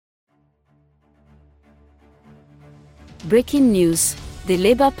Breaking news: the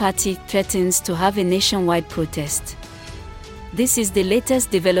Labour Party threatens to have a nationwide protest. This is the latest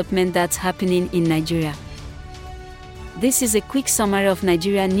development that's happening in Nigeria. This is a quick summary of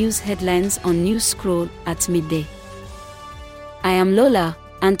Nigeria news headlines on Newscroll at midday. I am Lola,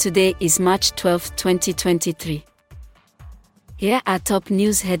 and today is March 12, 2023. Here are top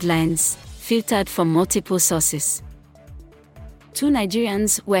news headlines, filtered from multiple sources. 2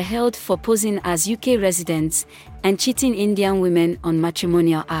 Nigerians were held for posing as UK residents and cheating Indian women on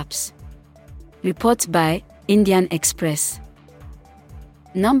matrimonial apps. Report by Indian Express.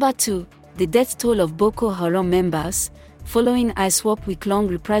 Number 2. The death toll of Boko Haram members, following ISWAP week-long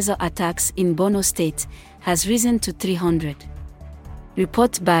reprisal attacks in Borno State, has risen to 300.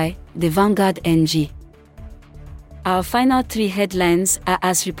 Report by the Vanguard NG. Our final 3 headlines are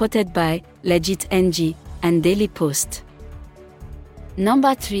as reported by Legit NG and Daily Post.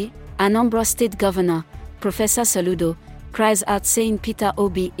 Number 3. Anambra State Governor, Professor Soludo, cries out saying Peter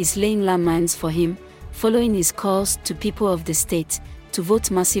Obi is laying landmines for him, following his calls to people of the state to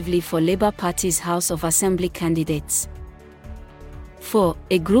vote massively for Labour Party's House of Assembly candidates. 4.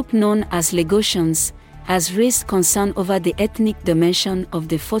 A group known as LAGOSIANS has raised concern over the ethnic dimension of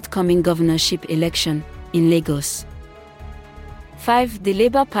the forthcoming governorship election in Lagos. 5. The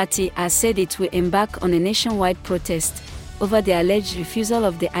Labour Party has said it will embark on a nationwide protest over the alleged refusal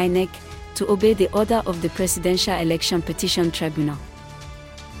of the INEC to obey the order of the Presidential Election Petition Tribunal.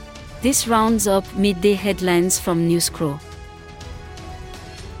 This rounds up midday headlines from Newscroll.